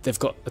 they've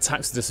got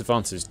attacks with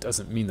disadvantage,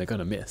 doesn't mean they're going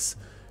to miss.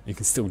 You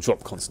can still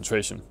drop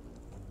concentration.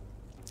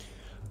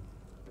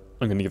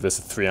 I'm going to give this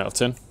a 3 out of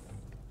 10.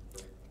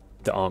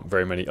 There aren't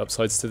very many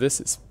upsides to this.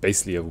 It's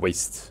basically a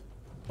waste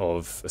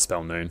of a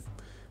spell known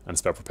and a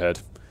spell prepared.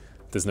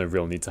 There's no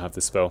real need to have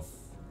this spell.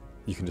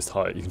 You can just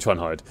hide. You can try and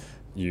hide.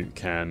 You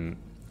can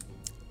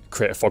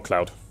create a fog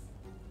cloud,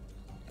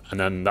 and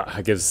then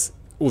that gives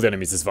all the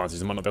enemies disadvantage.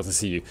 They might not be able to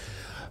see you.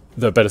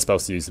 There are better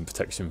spells to use in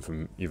protection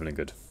from evil and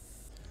good.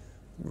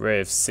 Ray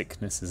of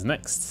Sickness is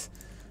next,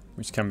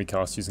 which can be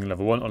cast using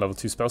level 1 or level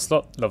 2 spell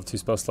slot. Level 2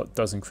 spell slot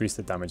does increase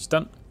the damage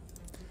done.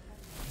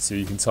 So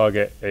you can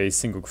target a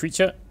single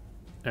creature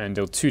and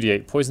deal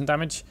 2d8 poison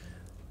damage,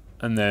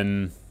 and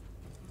then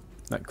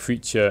that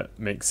creature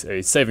makes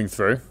a saving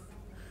throw.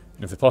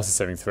 And if they pass the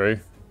saving throw,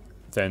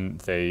 then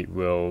they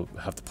will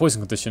have the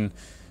poison condition,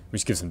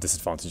 which gives them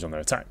disadvantage on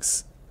their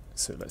attacks.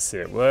 So let's see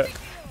it work.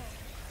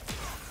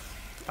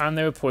 And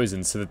they were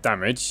poisoned, so the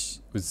damage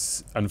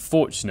was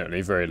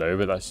unfortunately very low,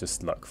 but that's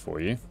just luck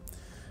for you.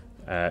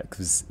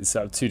 Because it's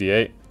out of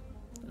 2d8.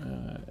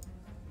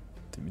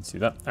 Didn't mean to do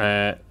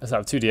that. It's out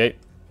of 2d8,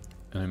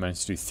 and I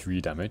managed to do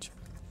 3 damage.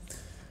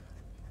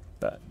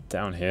 But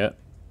down here,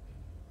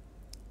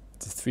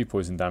 it's 3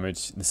 poison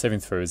damage. The saving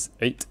throw is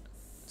 8,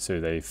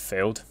 so they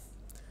failed.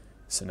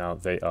 So now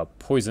they are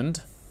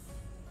poisoned.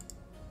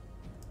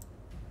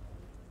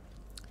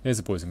 Here's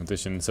a poison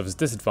condition, so there's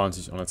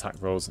disadvantage on attack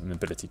rolls and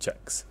ability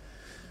checks.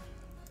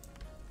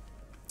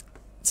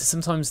 So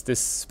sometimes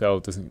this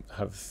spell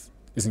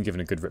isn't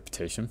given a good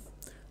reputation.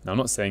 Now I'm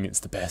not saying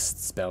it's the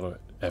best spell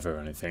ever or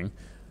anything,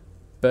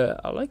 but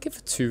I like it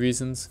for 2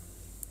 reasons.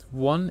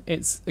 One,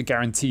 it's a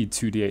guaranteed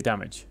 2d8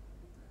 damage,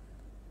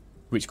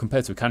 which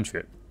compared to a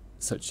cantrip,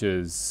 such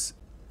as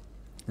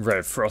Ray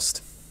of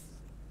Frost,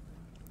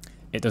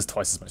 it does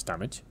twice as much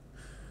damage.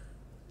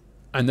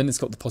 And then it's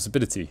got the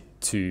possibility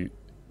to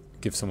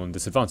give someone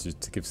disadvantage,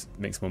 to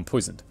make someone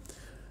poisoned.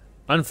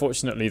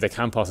 Unfortunately, they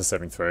can pass a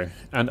saving throw,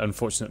 and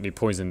unfortunately,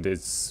 poisoned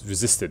is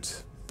resisted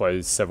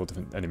by several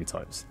different enemy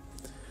types.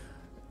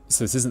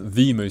 So this isn't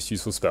the most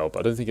useful spell, but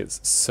I don't think it's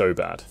so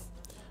bad.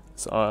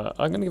 So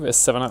I'm going to give it a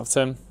 7 out of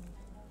 10,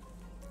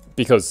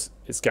 because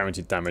it's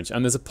guaranteed damage,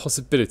 and there's a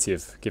possibility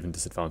of giving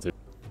disadvantage.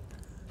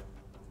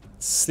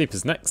 Sleep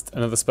is next,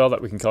 another spell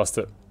that we can cast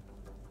at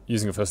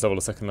using a first level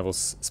or second level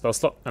spell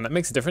slot, and it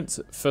makes a difference.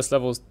 At first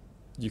level,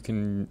 you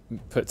can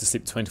put to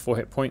sleep 24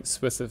 hit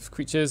points worth of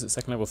creatures. At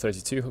second level,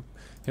 32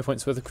 hit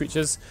points worth of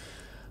creatures.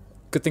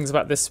 Good things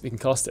about this, we can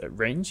cast it at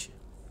range.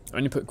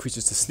 When you put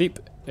creatures to sleep,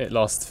 it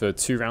lasts for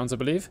 2 rounds, I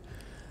believe,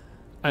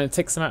 and it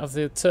takes them out of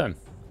the turn.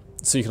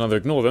 So you can either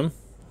ignore them,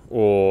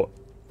 or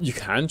you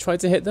can try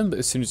to hit them, but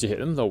as soon as you hit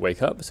them, they'll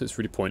wake up, so it's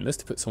really pointless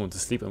to put someone to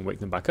sleep and wake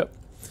them back up.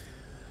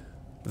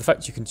 But the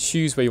fact you can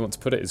choose where you want to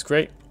put it is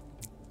great.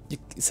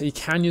 So you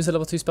can use a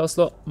level 2 spell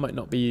slot, might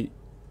not be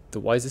the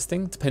wisest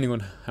thing, depending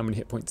on how many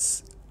hit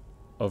points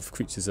of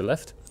creatures are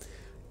left.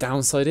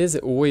 Downside is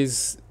it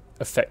always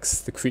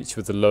affects the creature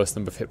with the lowest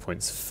number of hit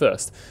points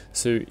first,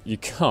 so you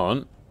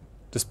can't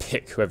just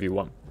pick whoever you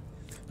want.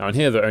 Now in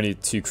here there are only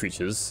 2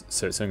 creatures,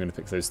 so it's only going to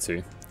pick those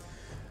 2.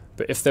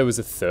 But if there was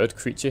a 3rd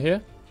creature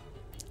here,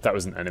 that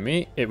was an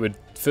enemy, it would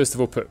first of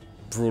all put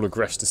Brawler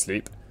Gresh to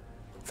sleep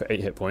for 8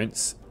 hit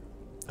points,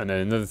 and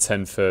then another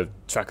 10 for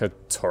Tracker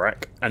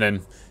Torak, and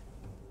then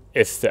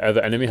if the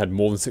other enemy had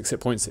more than 6 hit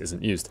points, it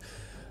isn't used.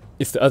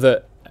 If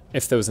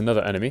there was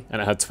another enemy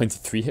and it had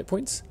 23 hit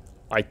points,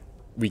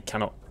 we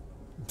cannot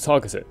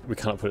target it. We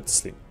cannot put it to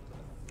sleep.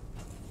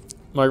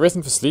 My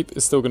rating for sleep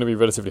is still going to be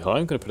relatively high.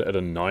 I'm going to put it at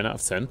a 9 out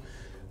of 10,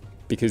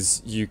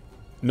 because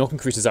knocking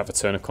creatures out for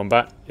turn of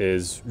combat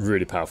is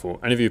really powerful.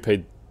 Any of you who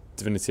played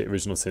Divinity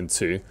Original Sin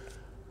 2,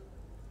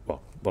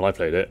 well, when I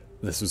played it,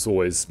 this was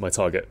always my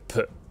target.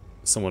 Put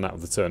someone out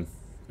of the turn,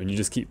 and you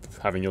just keep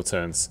having your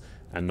turns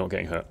and not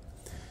getting hurt.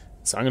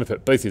 So I'm going to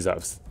put both these out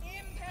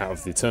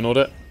of the turn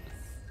order.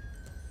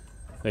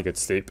 They go to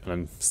sleep, and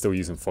I'm still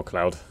using Fog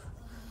Cloud.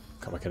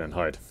 Come back in and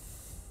hide.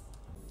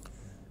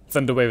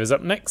 Thunderwave is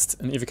up next,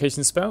 an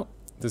evocation spell.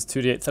 Does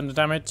 2d8 thunder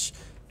damage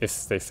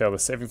if they fail the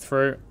saving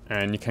throw,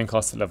 and you can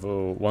cast a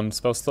level 1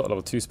 spell slot, a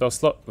level 2 spell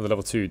slot, where the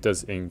level 2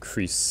 does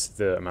increase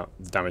the amount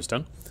of damage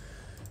done.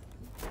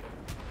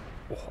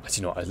 Oh, actually,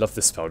 you know what? I love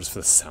this spell just for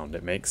the sound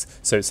it makes.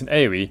 So it's an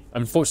AoE,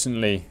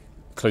 unfortunately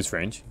close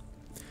range,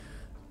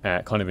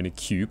 kind of in a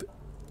cube,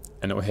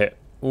 and it will hit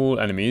all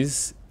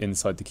enemies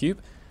inside the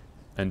cube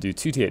and do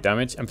 2d8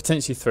 damage and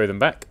potentially throw them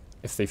back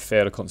if they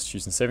fail a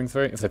Constitution saving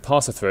throw. If they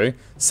pass a throw,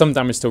 some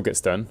damage still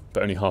gets done,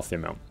 but only half the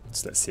amount.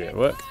 So let's see it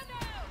work.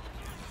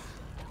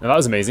 Now that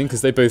was amazing,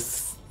 because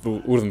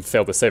all of them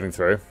failed their saving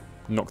throw,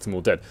 knocked them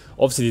all dead.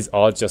 Obviously these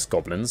are just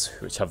goblins,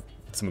 which have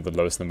some of the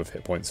lowest number of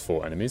hit points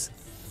for enemies.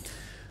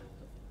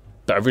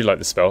 But I really like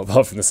the spell,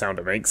 apart from the sound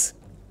it makes,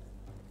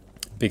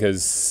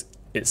 because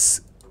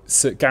it's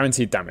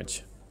guaranteed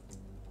damage,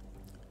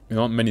 there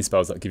aren't many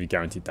spells that give you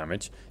guaranteed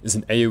damage. It's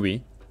an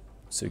AoE,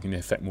 so you can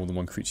affect more than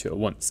one creature at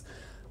once,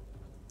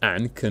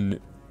 and can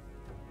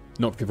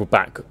knock people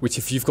back, which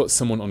if you've got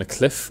someone on a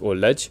cliff or a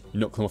ledge, you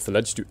knock them off the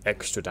ledge, do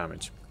extra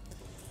damage.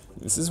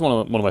 This is one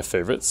of my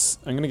favourites.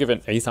 I'm going to give it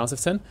an 8 out of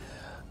 10. I'm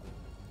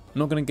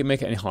not going to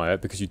make it any higher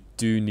because you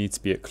do need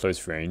to be at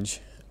close range,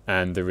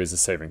 and there is a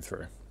saving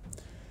throw.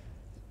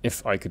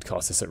 If I could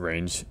cast this at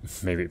range,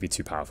 maybe it'd be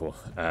too powerful.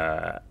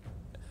 But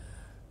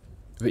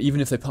even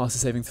if they pass the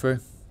saving throw,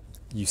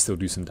 you still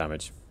do some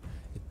damage.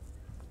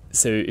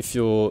 So if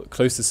you're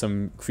close to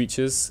some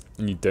creatures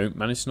and you don't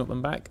manage to knock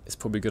them back, it's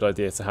probably a good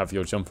idea to have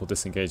your jump or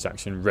disengage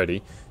action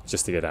ready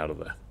just to get out of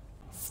there.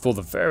 For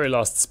the very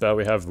last spell,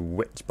 we have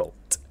Witch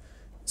Bolt.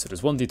 So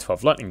there's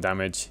 1d12 lightning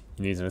damage,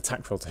 you need an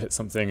attack roll to hit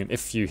something, and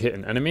if you hit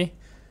an enemy,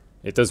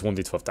 it does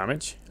 1d12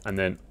 damage, and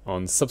then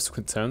on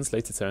subsequent turns,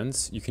 later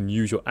turns, you can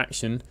use your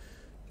action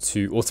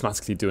to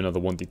automatically do another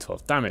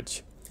 1d12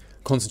 damage.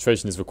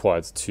 Concentration is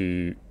required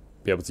to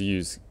be able to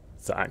use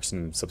the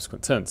action in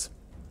subsequent turns.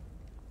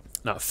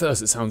 Now at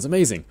first it sounds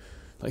amazing,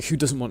 like who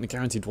doesn't want a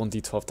guaranteed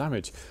 1d12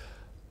 damage?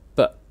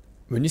 But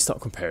when you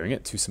start comparing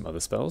it to some other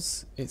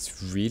spells,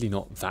 it's really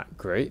not that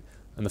great,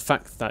 and the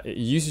fact that it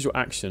uses your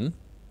action,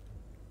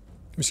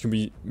 which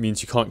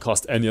means you can't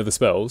cast any other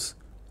spells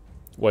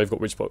while you've got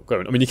Witch Bolt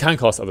going. I mean, you can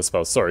cast other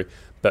spells, sorry,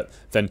 but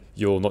then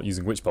you're not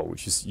using Witch Bolt,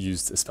 which is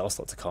used a spell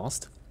slot to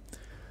cast.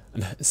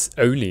 And it's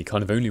only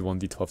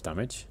 1d12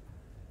 damage,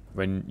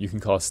 when you can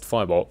cast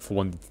Firebolt for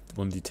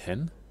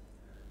 1d10,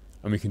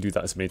 and we can do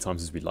that as many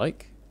times as we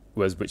like,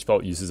 whereas Witch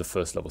Bolt uses a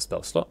first level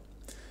spell slot.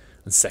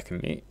 And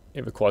secondly,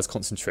 it requires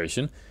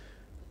concentration,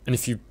 and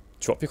if you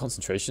drop your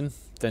concentration,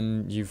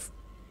 then you've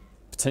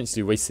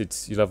potentially wasted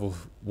your level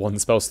 1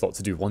 spell slot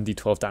to do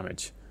 1d12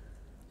 damage.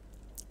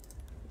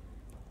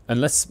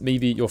 Unless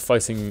maybe you're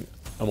fighting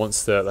a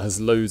monster that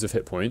has loads of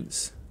hit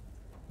points,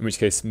 in which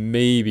case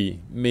maybe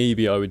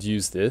I would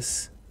use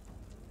this,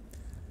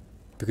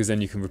 because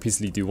then you can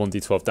repeatedly do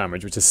 1d12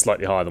 damage, which is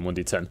slightly higher than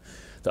 1d10.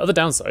 The other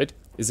downside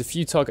is if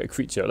you target a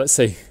creature, let's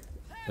say,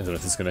 I don't know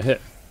if this is going to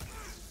hit.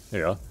 There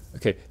you are.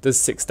 Okay, does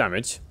 6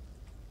 damage.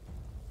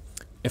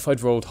 If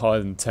I'd rolled higher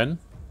than 10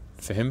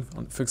 for him,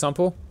 for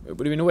example, it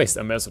would have been a waste.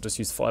 I may as well just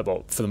use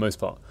Firebolt for the most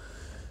part.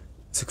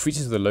 So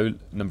creatures with a low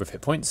number of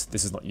hit points,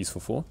 this is not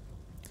useful for.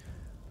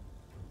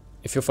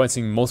 If you're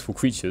fighting multiple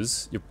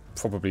creatures, you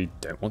probably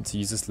don't want to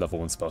use this level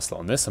 1 spell slot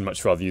on this. I'd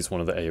much rather use one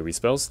of the AoE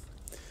spells.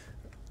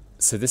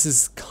 So this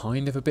is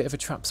kind of a bit of a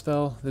trap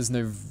spell. There's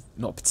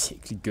not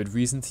particularly good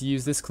reason to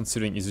use this,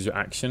 considering it uses your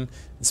action,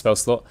 spell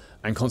slot,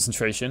 and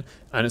concentration,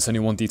 and it's only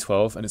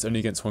 1d12, and it's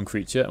only against one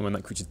creature, and when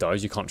that creature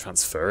dies, you can't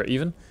transfer it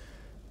even.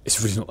 It's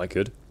really not that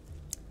good.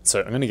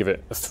 So I'm going to give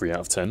it a 3 out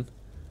of 10.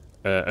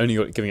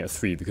 Only giving it a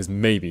 3 because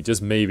maybe,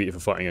 just maybe, if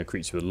you're fighting a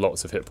creature with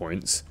lots of hit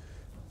points,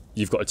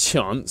 you've got a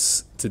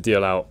chance to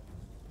deal out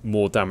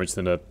more damage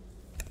than a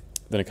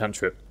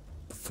cantrip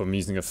from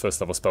using a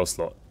first level spell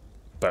slot.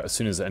 But as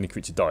soon as any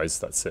creature dies,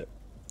 that's it.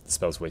 The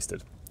spell's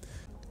wasted.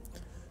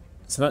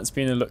 So that's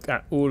been a look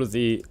at all of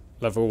the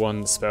level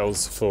 1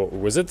 spells for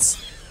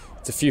wizards.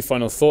 Just a few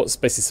final thoughts,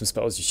 basically some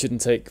spells you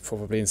shouldn't take,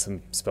 probably, and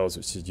some spells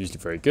which are usually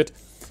very good.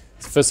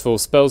 So first of all,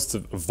 spells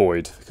to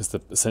avoid, because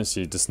they're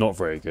essentially just not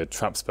very good.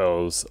 Trap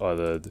spells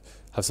either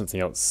have something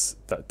else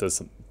that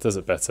does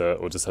it better,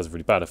 or just has a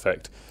really bad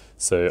effect.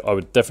 So I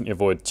would definitely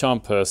avoid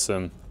Charm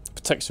Person,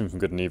 Protection from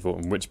Good and Evil,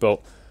 and Witch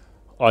Bolt.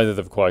 Either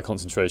they require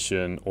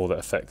concentration or their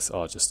effects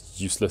are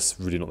just useless,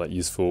 really not that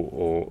useful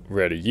or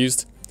rarely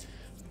used.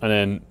 And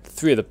then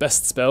 3 of the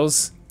best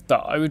spells that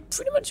I would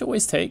pretty much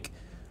always take.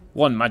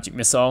 1, Magic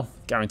Missile,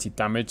 guaranteed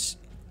damage.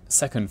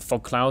 2nd,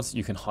 Fog Cloud,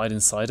 you can hide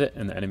inside it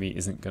and the enemy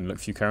isn't going to look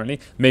for you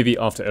currently. Maybe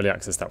after early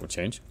access that will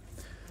change.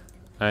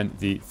 And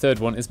the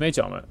 3rd one is Mage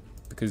Armour,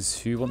 because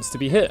who wants to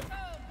be hit?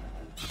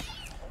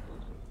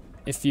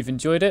 If you've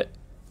enjoyed it,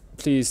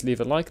 please leave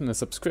a like, and a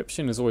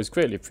subscription is always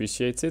greatly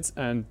appreciated,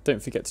 and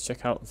don't forget to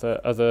check out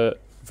the other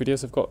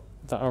videos I've got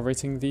that are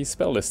rating the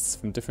spell lists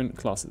from different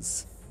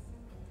classes.